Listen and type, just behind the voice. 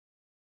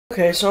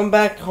Okay, so I'm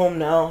back home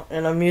now,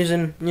 and I'm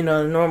using, the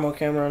normal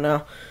camera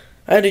now.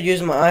 I had to use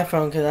my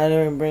iPhone because I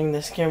didn't bring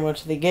this camera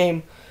to the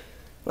game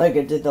like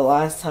I did the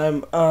last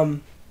time. I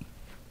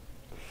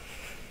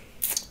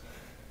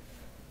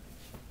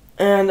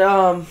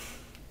don't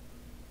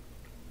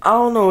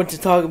know what to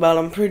talk about.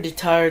 I'm pretty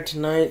tired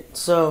tonight,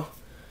 so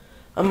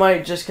I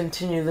might just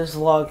continue this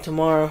vlog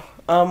tomorrow.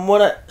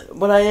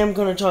 What I am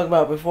going to talk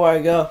about before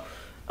I go,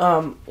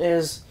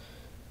 is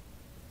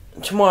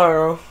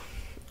tomorrow,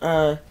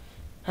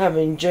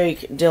 having Jake,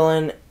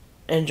 Dylan,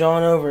 and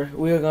John over.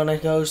 We are gonna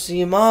go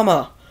see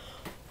Mama.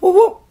 Whoop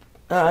whoop.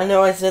 I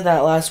know I said that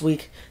last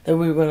week that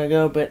we were gonna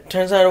go, but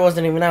turns out it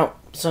wasn't even out.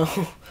 So,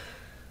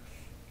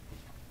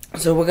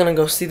 so we're gonna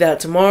go see that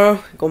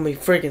tomorrow. Gonna be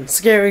freaking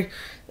scary.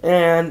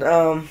 And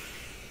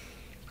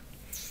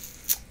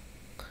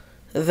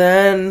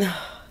then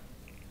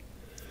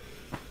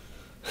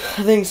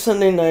I think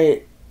Sunday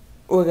night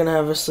we're gonna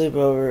have a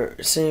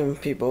sleepover, seeing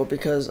people,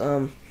 because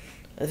I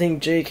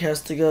think Jake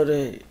has to go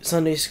to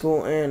Sunday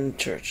school and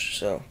church,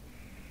 so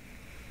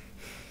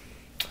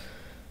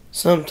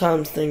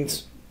sometimes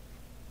things,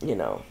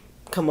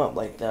 come up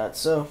like that.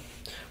 So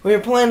we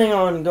were planning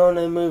on going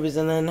to the movies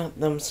and then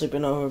them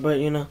sleeping over, but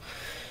I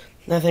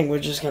think we're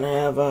just gonna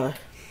have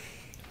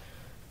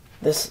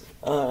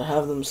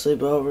have them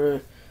sleep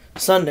over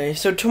Sunday.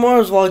 So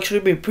tomorrow's vlog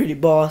should be pretty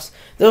boss.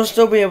 They'll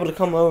still be able to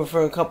come over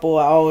for a couple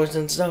hours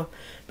and stuff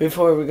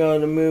before we go to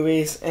the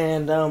movies,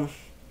 and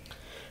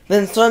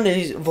then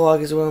Sunday's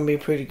vlog is going to be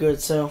pretty good.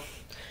 So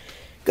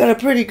got a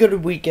pretty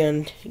good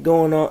weekend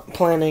going on,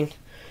 planning.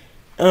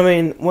 I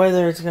mean,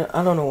 whether it's gonna,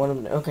 I don't know what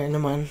I'm, okay, never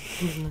mind.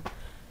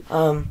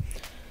 I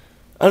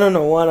don't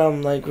know what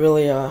I'm, like,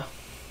 really, okay,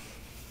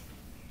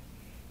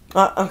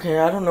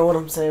 I don't know what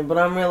I'm saying, but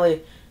I'm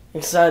really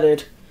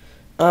excited,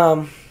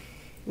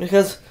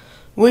 because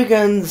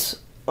weekends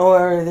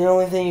are the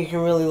only thing you can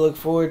really look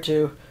forward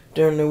to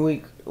during the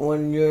week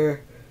when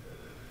you're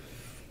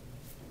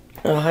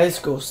a high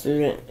school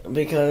student,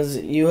 because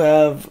you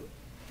have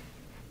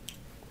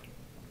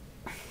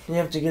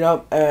to get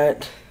up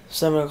at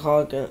 7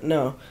 o'clock,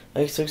 no,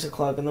 like 6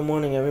 o'clock in the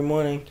morning every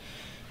morning,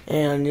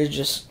 and you're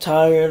just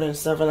tired and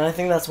stuff, and I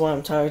think that's why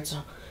I'm tired.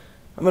 So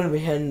I'm going to be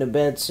heading to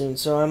bed soon,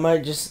 so I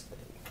might just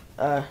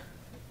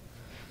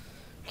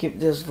keep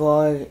this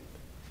vlog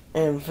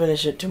and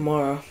finish it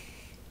tomorrow.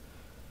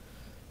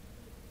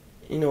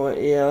 You know what,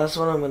 yeah, that's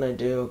what I'm going to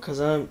do, because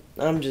I'm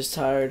just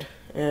tired.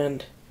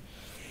 And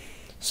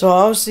so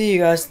I'll see you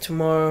guys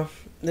tomorrow.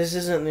 This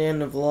isn't the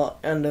end of the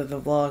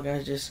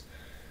vlog.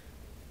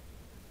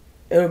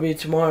 It'll be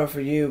tomorrow for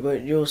you,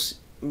 but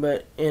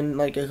in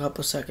like a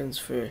couple seconds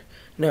for,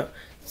 no,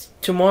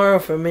 tomorrow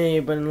for me,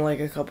 but in like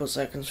a couple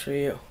seconds for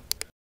you.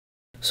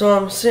 So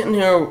I'm sitting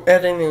here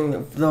editing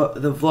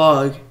the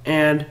vlog,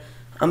 and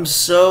I'm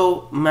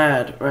so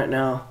mad right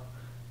now.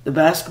 The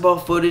basketball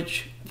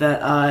footage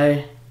that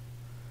I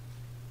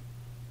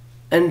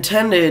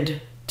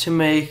intended to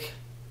make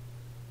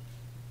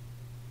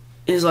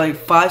is like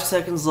 5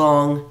 seconds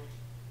long,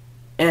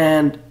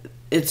 and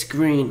it's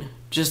green.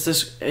 Just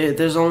this,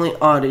 there's only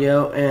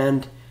audio,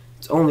 and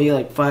it's only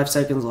like 5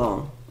 seconds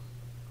long.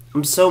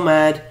 I'm so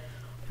mad.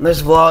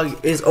 This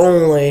vlog is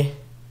only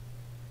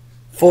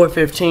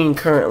 4:15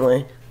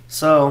 currently,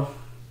 so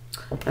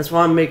that's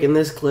why I'm making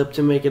this clip,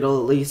 to make it at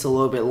least a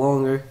little bit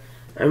longer.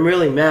 I'm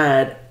really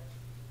mad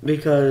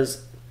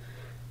because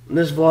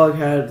this vlog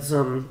had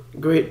some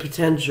great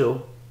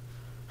potential.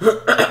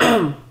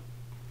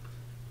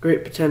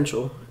 Great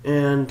potential,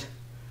 and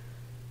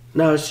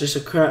now it's just a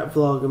crap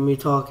vlog of me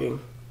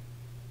talking.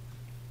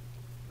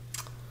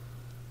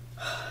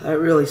 That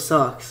really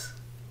sucks,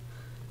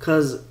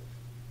 because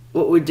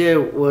what we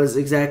did was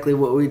exactly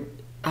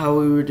how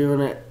we were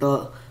doing it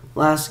the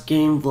last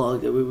game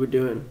vlog that we were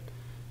doing,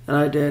 and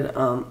I did.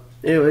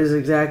 It was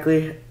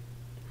exactly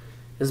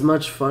as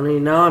much funny.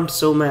 Now I'm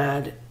so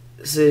mad.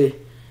 See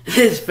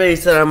his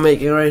face that I'm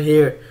making right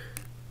here.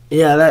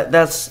 Yeah,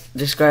 that's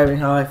describing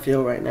how I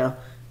feel right now.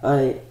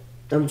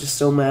 I'm just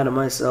so mad at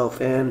myself,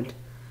 and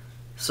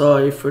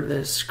sorry for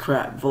this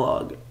crap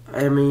vlog.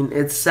 I mean,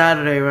 it's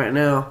Saturday right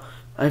now.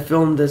 I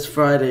filmed this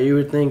Friday. You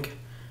would think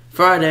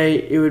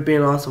Friday it would be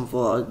an awesome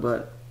vlog,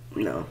 but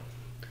no.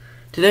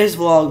 Today's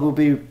vlog will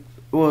be,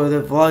 well,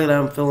 the vlog that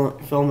I'm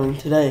filming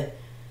today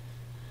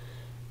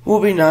will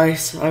be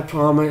nice, I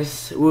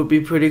promise. It would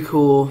be pretty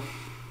cool.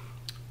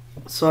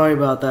 Sorry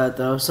about that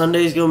though.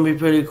 Sunday's gonna be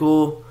pretty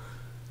cool,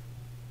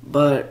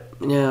 but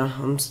yeah,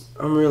 I'm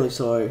really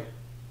sorry.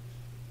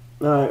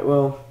 Alright,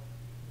 well,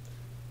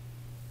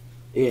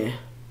 yeah.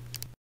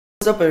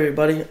 What's up,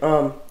 everybody?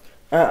 I'm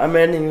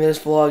ending this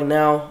vlog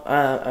now.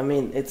 I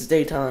mean, it's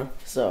daytime,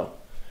 so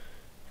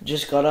I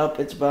just got up.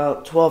 It's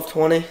about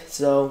 12:20,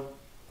 so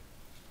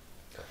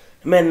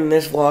I'm ending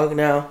this vlog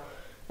now.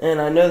 And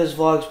I know this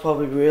vlog's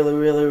probably really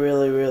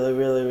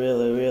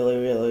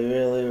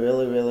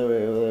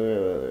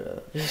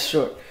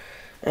short,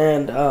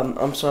 and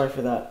I'm sorry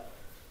for that.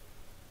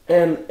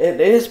 And it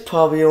is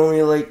probably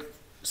only like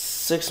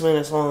 6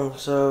 minutes long,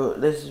 so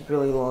this is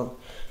really long.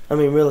 I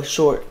mean, really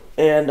short.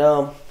 And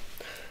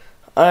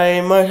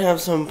I might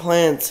have some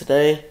plans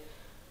today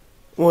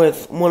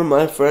with one of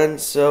my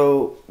friends,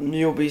 so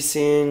you'll be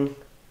seeing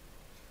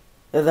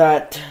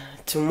that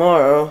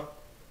tomorrow.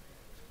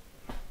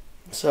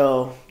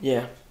 So,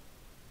 yeah.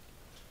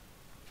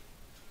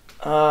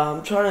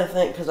 I'm trying to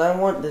think, because I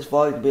want this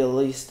vlog to be at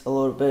least a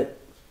little bit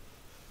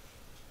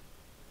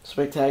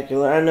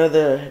spectacular. I know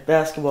the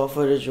basketball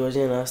footage was,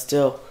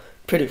 still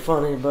pretty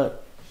funny,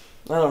 but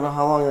I don't know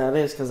how long that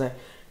is, because I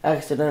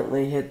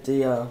accidentally hit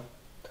the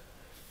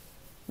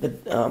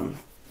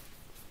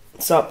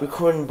stop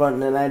recording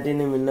button and I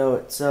didn't even know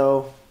it,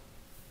 so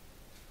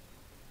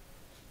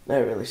that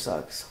really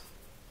sucks.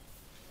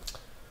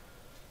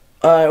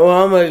 Alright,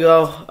 well, I'm gonna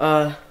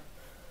go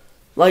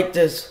like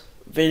this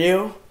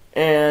video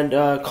and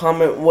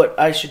comment what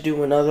I should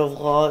do in other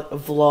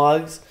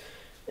vlogs,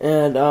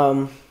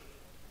 and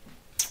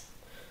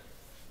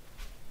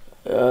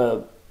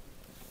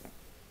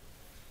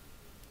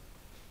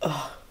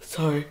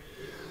sorry,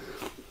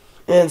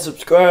 and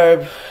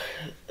subscribe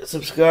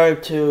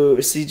to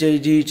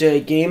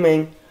CJDJ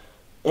Gaming,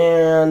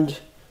 and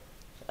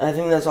I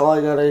think that's all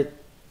I gotta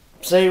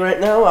say right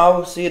now. I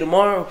will see you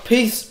tomorrow.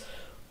 Peace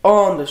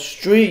on the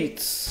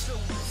streets,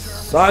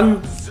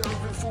 son.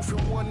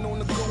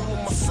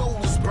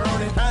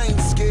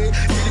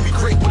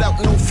 Without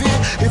no fear,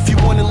 if you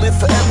want to live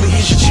forever,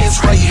 here's your chance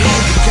right here.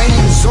 The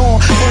game is on,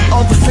 but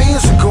all the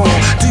fans are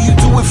gone. Do you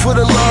do it for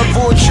the love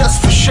or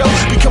just for show?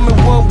 Becoming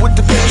one with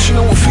the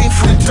passion or fear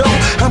for the dough.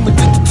 I'm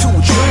addicted to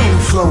a dream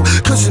flow,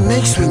 cause it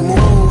makes me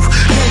move.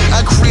 Hey,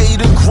 I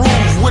create a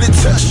groove with a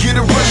touch, get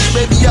a rush,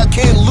 baby, I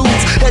can't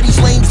lose. Had these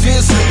lames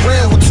dancing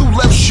around with two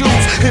left shoes.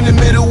 In the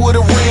middle of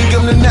the ring,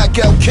 I'm the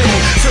knockout king.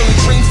 Turning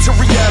dreams to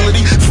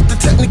reality, flip the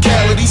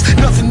technicalities.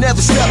 Nothing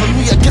ever stopping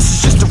me, I guess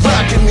it's just a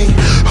rock.